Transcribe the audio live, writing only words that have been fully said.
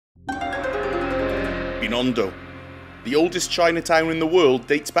Binondo. The oldest Chinatown in the world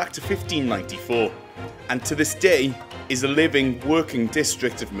dates back to 1594, and to this day is a living, working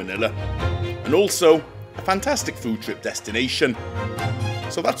district of Manila, and also a fantastic food trip destination.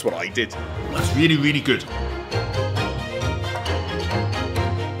 So that's what I did. That's really, really good.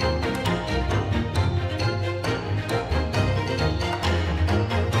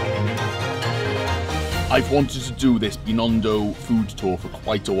 I've wanted to do this Binondo food tour for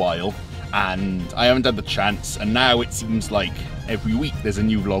quite a while, and I haven't had the chance, and now it seems like every week there's a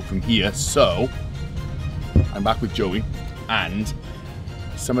new vlog from here. So I'm back with Joey, and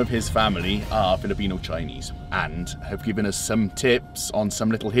some of his family are Filipino-Chinese and have given us some tips on some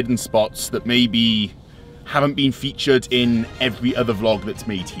little hidden spots that maybe haven't been featured in every other vlog that's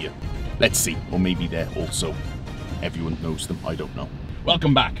made here. Let's see, or maybe they're also, everyone knows them, I don't know.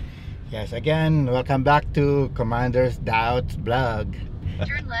 Welcome back. Yes, again, welcome back to Kumander's Daot vlog.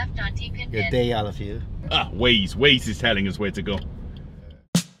 Turn left on T-Pin. Good day, all of you. Ah, Waze. Waze is telling us where to go.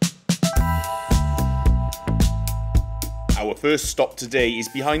 Our first stop today is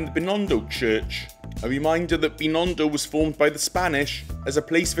behind the Binondo Church. A reminder that Binondo was formed by the Spanish as a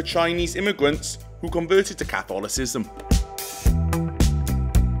place for Chinese immigrants who converted to Catholicism.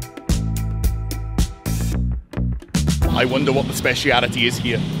 I wonder what the speciality is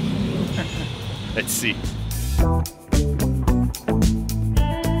here. Let's see.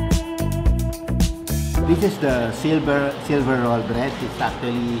 This is the silver roll bread. It's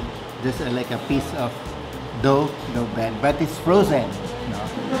actually just like a piece of dough bread, but it's frozen. You know.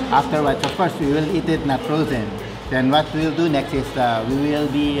 Afterwards, of course, we will eat it not frozen. Then what we'll do next is we will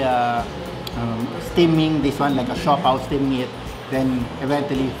be steaming this one like a shop house, steaming it, then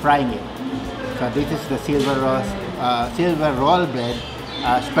eventually frying it. So this is the silver roll bread.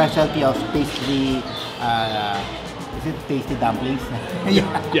 Specialty of tasty, is it tasty dumplings?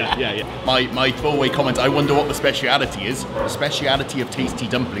 Yeah. My throwaway comment, I wonder what the speciality is. The speciality of tasty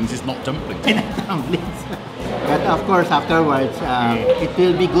dumplings is not dumplings. Dumplings. But of course, afterwards, it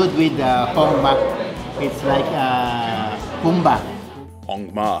will be good with hong ma. It's like kumba.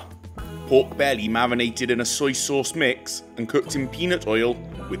 Hong ma. Pork belly marinated in a soy sauce mix and cooked in peanut oil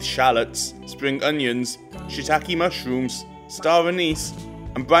with shallots, spring onions, shiitake mushrooms, star anise,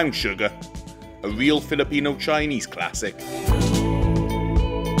 and brown sugar. A real Filipino-Chinese classic.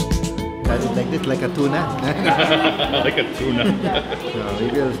 Does it like this, like a tuna? Like a tuna. So we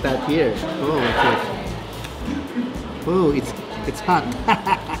will start here. Oh, what's this? Oh, it's hot.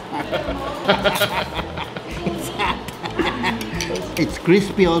 It's hot. It's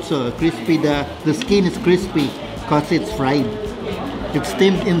crispy also. Crispy. The skin is crispy because it's fried. It's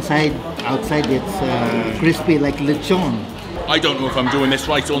steamed inside. Outside it's crispy like lechon. I don't know if I'm doing this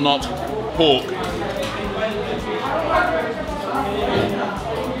right or not. Pork.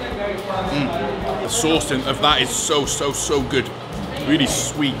 The sauce of that is so good. Really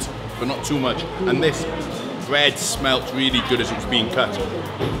sweet, but not too much. And this bread smelt really good as it was being cut.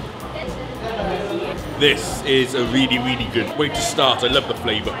 This is a really good way to start. I love the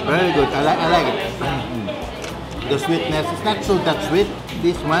flavour. Very good. I like it. The sweetness, it's not so that sweet.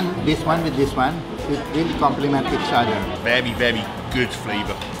 This one with this one, it really complement each other. Very good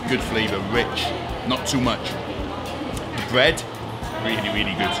flavour. Good flavour, rich, not too much. The bread,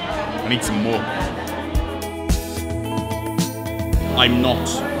 really good. I need some more. I'm not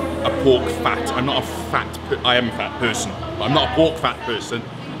a pork fat. I'm not a fat. I am a fat person, but I'm not a pork fat person.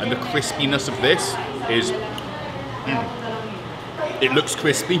 And the crispiness of this is. It looks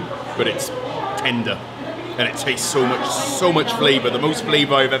crispy, but it's tender. And it tastes so much flavour. The most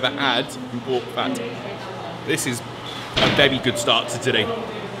flavour I've ever had in pork fat. This is a very good start to today,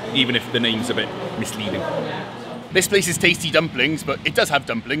 even if the name's a bit misleading. This place is Tasty Dumplings, but it does have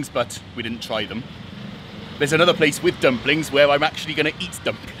dumplings, but we didn't try them. There's another place with dumplings where I'm actually going to eat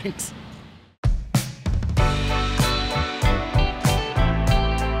dumplings.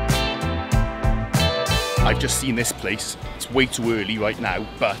 I've just seen this place. It's way too early right now,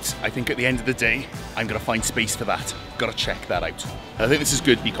 but I think at the end of the day, I'm gonna find space for that. Gotta check that out. I think this is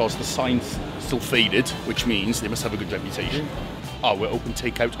good because the sign's still faded, which means they must have a good reputation. Oh, we're open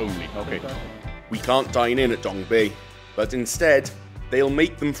takeout only, okay. We can't dine in at Long Bao, but instead, they'll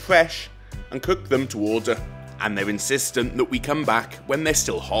make them fresh and cook them to order. And they're insistent that we come back when they're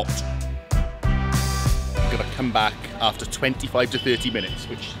still hot. We're gonna come back after 25 to 30 minutes,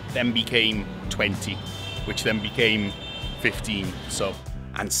 which then became 20. Which then became 15, so.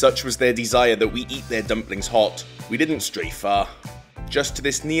 And such was their desire that we eat their dumplings hot, we didn't stray far, just to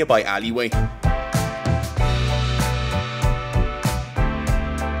this nearby alleyway.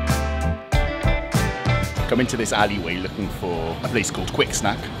 come into this alleyway looking for a place called Quick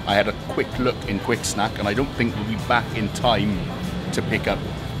Snack. I had a quick look in Quick Snack and I don't think we'll be back in time to pick up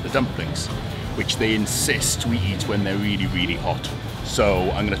the dumplings, which they insist we eat when they're really, really hot. So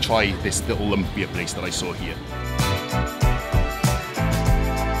I'm gonna try this little Lumpia place that I saw here.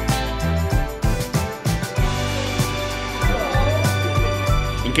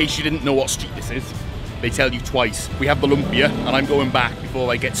 In case you didn't know what street this is, they tell you twice. We have the Lumpia, and I'm going back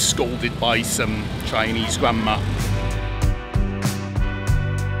before I get scolded by some Chinese grandma.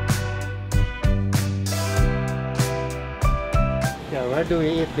 Yeah, where do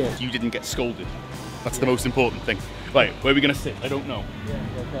we eat this? You didn't get scolded. That's the most important thing. Right, where are we gonna sit? I don't know.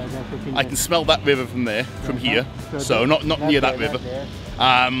 I can smell that river from there, from here. So not near that river.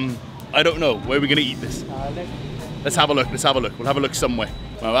 I don't know. Where are we gonna eat this? Let's have a look. Let's have a look. We'll have a look somewhere.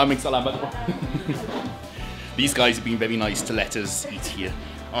 These guys have been very nice to let us eat here.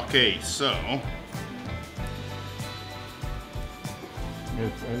 Okay, so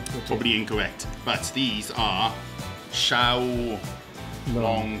probably incorrect, but these are Xiao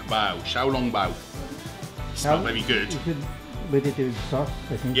Long Bao. Xiao Long Bao. Smell very good. You should with it with sauce,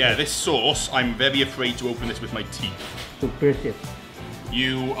 I think. Yeah, this sauce, I'm very afraid to open this with my teeth. To pierce it.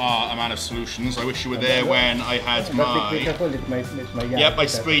 You are a man of solutions. I wish you were there when I had my... Yep, I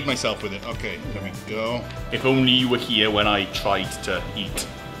sprayed myself with it. Okay, there we go. If only you were here when I tried to eat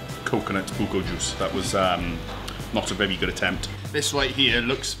coconut buko juice. That was not a very good attempt. This right here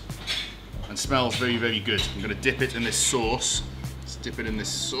looks and smells very, very good. I'm gonna dip it in this sauce. Let's dip it in this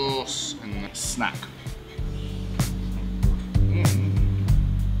sauce and snack.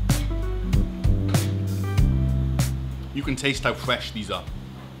 You can taste how fresh these are.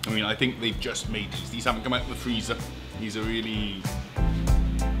 I mean, I think they've just made these. These haven't come out of the freezer. These are really...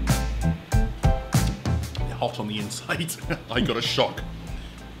 they're hot on the inside. I got a shock.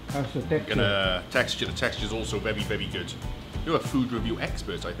 How's the texture? The texture's also very, very good. You're a food review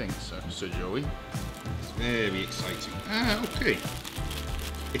expert, I think, Sir Joey. It's very exciting. Okay.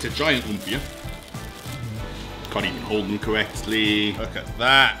 It's a giant lumpia. Can't even hold them correctly. Look at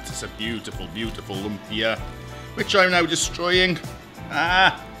that. It's a beautiful, beautiful lumpia, which I'm now destroying.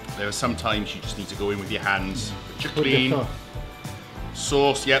 There are some times you just need to go in with your hands, which are clean.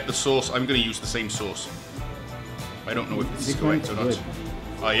 Sauce, yep, the sauce. I'm going to use the same sauce. I don't know if this is correct or not. Good.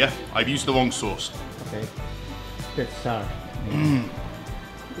 Oh yeah, I've used the wrong sauce. Okay, that's sour.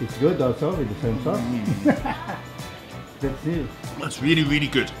 It's good also with the same sauce. That's it. That's really, really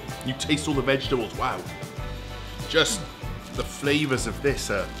good. You taste all the vegetables. Wow. Just the flavors of this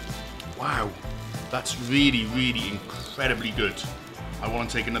are, wow. That's really, really incredibly good. I want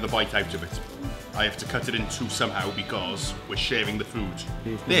to take another bite out of it. I have to cut it in two somehow because we're sharing the food.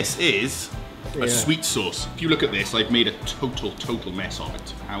 This is a sweet sauce. If you look at this, I've made a total mess of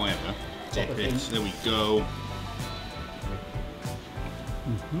it. However, dip it, there we go.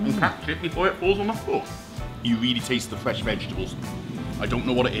 And catch it before it falls on the floor. You really taste the fresh vegetables. I don't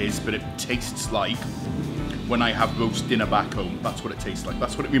know what it is, but it tastes like when I have roast dinner back home. That's what it tastes like.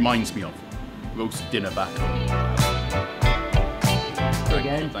 That's what it reminds me of. Roast dinner back home.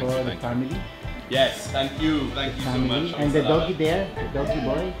 Again for the family. Yes, thank you so much. And the doggy there, the doggy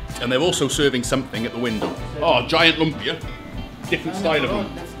boy. And they're also serving something at the window. Oh, giant lumpia. Different style of them.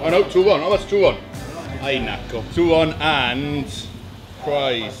 Oh no, 2-1. Oh, that's 2-1. Ay nako. 2-1 and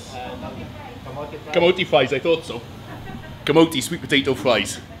fries. Kamote fries, I thought so. Kamote sweet potato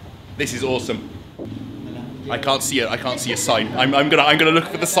fries. This is awesome. I can't see a sign. I'm gonna look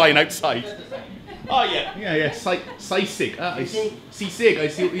for the sign outside. Oh yeah. Sisig. I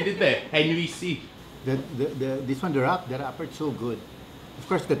see what you did there. Henry C. This one, the wrapper is so good. Of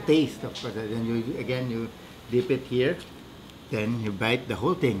course, the taste. Of course, then you dip it here, then you bite the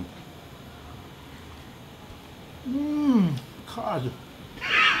whole thing. God.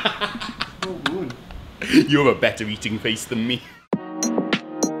 So good. You have a better eating face than me.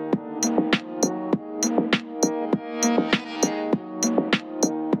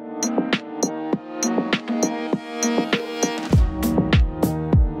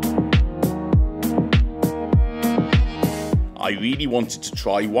 I really wanted to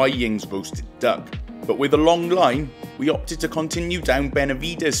try YING's roasted duck, but with a long line, we opted to continue down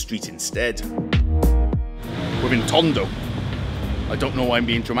Benavidez Street instead. We're in Tondo. I don't know why I'm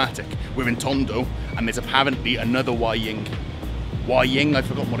being dramatic. We're in Tondo, and there's apparently another YING. YING, I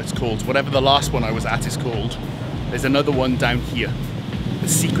forgot what it's called. Whatever the last one I was at is called. There's another one down here. The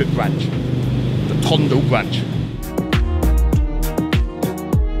secret branch. The Tondo branch.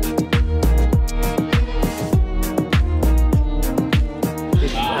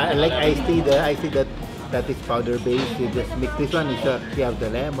 Like I see that is powder based. You just mix this one. You have the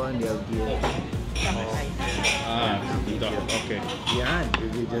lemon. You have the Duck, okay. Yeah.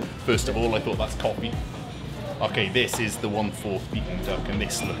 First of all, I thought that's coffee. Okay, this is the 1/4 Peking Duck, and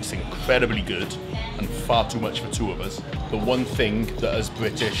this looks incredibly good and far too much for two of us. The one thing that us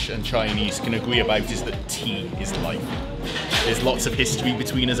British and Chinese can agree about is that tea is life. There's lots of history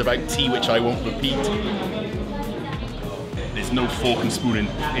between us about tea, which I won't repeat. There's no fork and spoon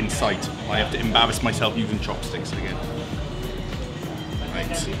in sight. I have to embarrass myself using chopsticks again.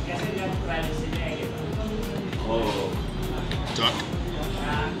 Right. Oh, duck.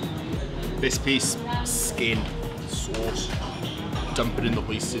 This piece, skin, sauce, dump it in the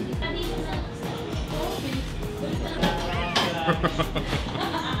basin.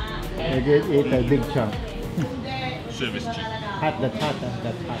 I just ate a big chunk. Service cheap. Hot, that's hot,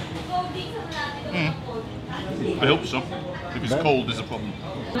 that's hot. I hope so. If it's cold, there's a problem.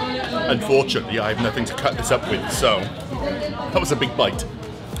 Unfortunately, I have nothing to cut this up with, so that was a big bite.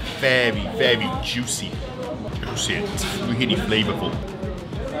 Very, very juicy. Juicy, it's really flavourful.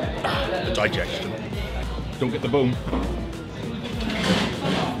 The digestion. Don't get the bone.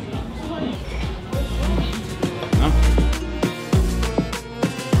 Huh?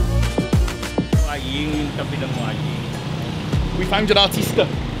 YING, tabi ng YING. We found an artista.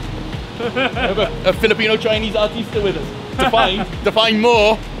 a Filipino-Chinese artista with us. To find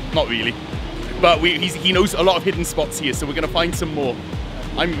more, not really, but he knows a lot of hidden spots here, so we're going to find some more.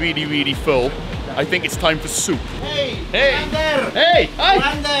 I'm really, really full. I think it's time for soup. Hey! Hey! Kumander! Hey! Hi!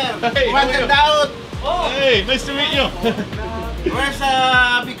 Kumander! Hey, Kumander Daot! Oh! Hey, nice to meet you. Where's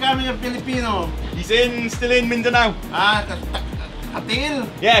becoming a Filipino? He's still in Mindanao. Katil?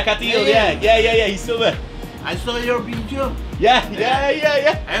 Yeah, Katil, yeah, he's still there. I saw your video. Yeah.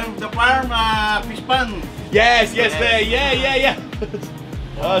 And the farm, Pispan. Yes, there, yeah.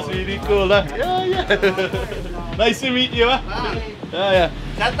 That's really cool, huh? Yeah. Nice to meet you, huh? Yeah.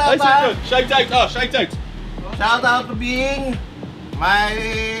 Shout out, Shout out. Shout out to Being,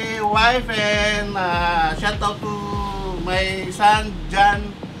 my wife, and shout out to my son,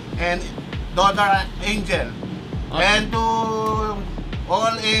 John, and daughter, Angel. And to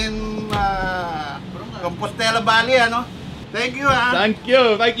all in Compostela Valley, ano? Thank you, huh?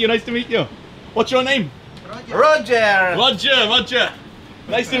 Thank you. Nice to meet you. What's your name? Roger. Roger.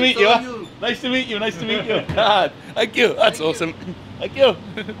 Nice to meet you. saw Huh? you. Nice to meet you. God, thank you. That's awesome. Thank you.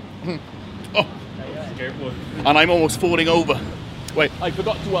 Oh. Careful. And I'm almost falling over. Wait, I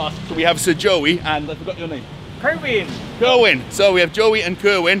forgot to ask. So we have Sir Joey, and I forgot your name. Kerwin. So we have Joey and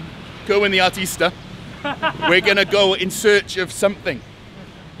Kerwin. Kerwin the artista. We're gonna go in search of something.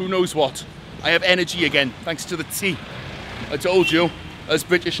 Who knows what? I have energy again, thanks to the tea. I told you, us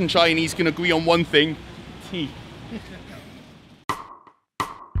British and Chinese can agree on one thing: tea.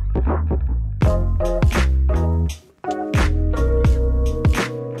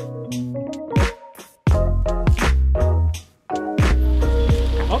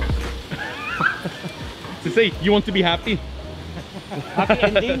 To say, you want to be happy?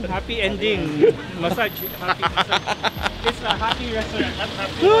 Happy ending. Massage, happy massage. It's a happy restaurant, not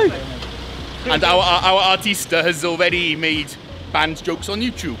happy restaurant. And our artista has already made banned jokes on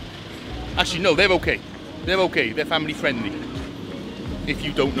YouTube. Actually, no, they're okay. They're okay. They're family friendly. If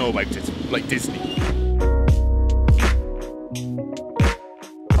you don't know about it, like Disney.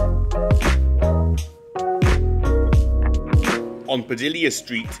 On Padilla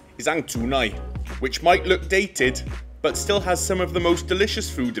Street is Ang Tunay, which might look dated, but still has some of the most delicious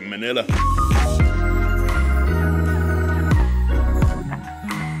food in Manila.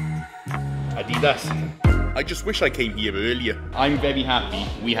 Adidas. I just wish I came here earlier. I'm very happy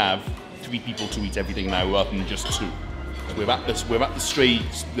we have 3 people to eat everything now rather than just 2. So we're at the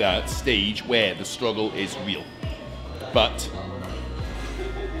stage where the struggle is real. But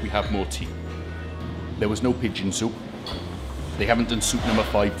we have more tea. There was no pigeon soup. They haven't done soup number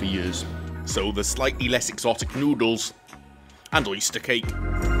 5 for years. So the slightly less exotic noodles and oyster cake.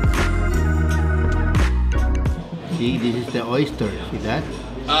 See, this is the oyster. See that?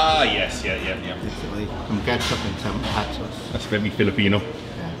 Ah, yes, yeah. It's oyster. Some ketchup and some hot sauce. That's very Filipino.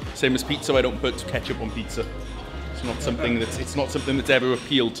 Yeah. Same as pizza, I don't put ketchup on pizza. It's not something that's ever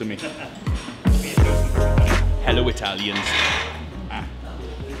appealed to me. Hello, Italians. Ah.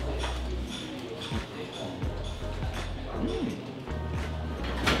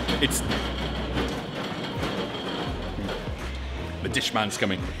 It's the dishman's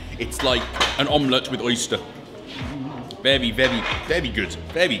coming. It's like an omelette with oyster. Very, very, very good.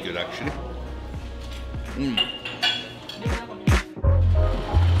 Very good, actually.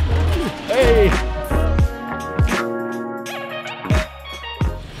 Hey!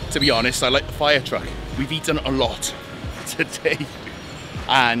 To be honest, I like the fire truck. We've eaten a lot today.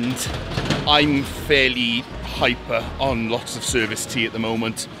 And I'm fairly hyper on lots of service tea at the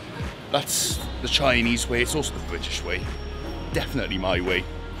moment. That's the Chinese way, it's also the British way. Definitely my way.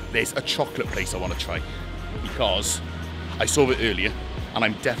 There's a chocolate place I want to try because I saw it earlier and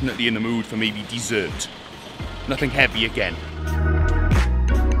I'm definitely in the mood for maybe dessert. Nothing heavy again.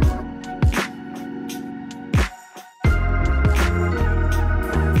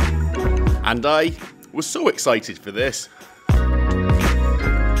 And I was so excited for this.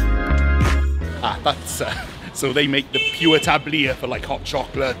 That's so they make the pure tablier for like hot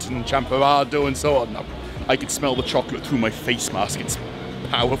chocolate and champorado and so on. I could smell the chocolate through my face mask. It's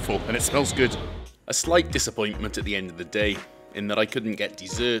powerful and it smells good. A slight disappointment at the end of the day in that I couldn't get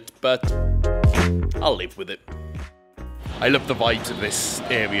dessert, but I'll live with it. I love the vibes of this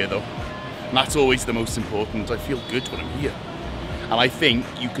area though. And that's always the most important. I feel good when I'm here. And I think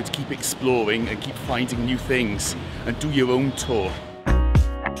you could keep exploring and keep finding new things and do your own tour.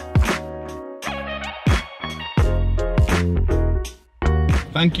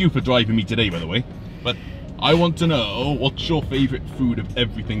 Thank you for driving me today, by the way. But I want to know, what's your favourite food of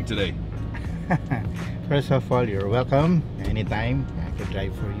everything today? First of all, you're welcome. Anytime, I can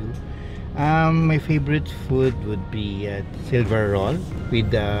drive for you. My favorite food would be silver roll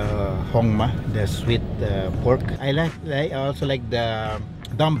with hongma, the sweet pork. I also like the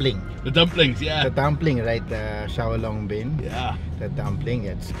dumpling. The dumplings, yeah. The dumpling, right? The Shaolong bin. Yeah. The dumpling,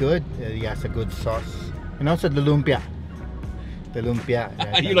 it's good. It has a good sauce. And also the lumpia. The lumpia.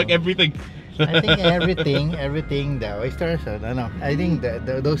 Right? You like everything. I think everything, the oysters, no. I think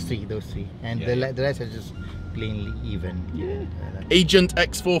those three. And yeah. the rest are just plainly even. Yeah. Agent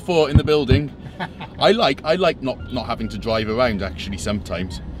X44 in the building. I like not having to drive around actually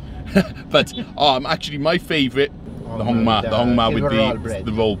sometimes. But actually my favourite, the hongma with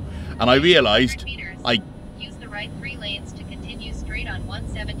the roll. And I realised use the right 3 lanes to continue straight on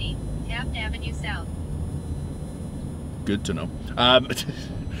 170 Taft Avenue South. Good to know.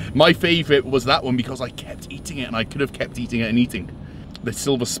 My favourite was that one because I kept eating it and I could have kept eating it and eating. The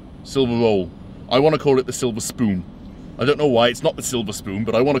silver roll. I want to call it the silver spoon. I don't know why it's not the silver spoon,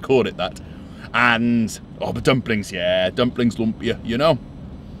 but I want to call it that. And, the dumplings, yeah. Dumplings, lumpia, you know.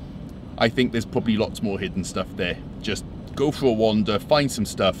 I think there's probably lots more hidden stuff there. Just go for a wander, find some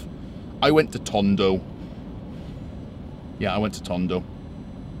stuff. I went to Tondo. Yeah, I went to Tondo.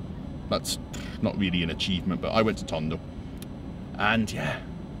 That's not really an achievement, but I went to Tondo. And yeah,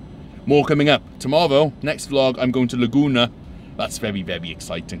 more coming up. Tomorrow, next vlog, I'm going to Laguna. That's very, very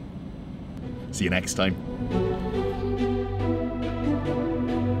exciting. See you next time.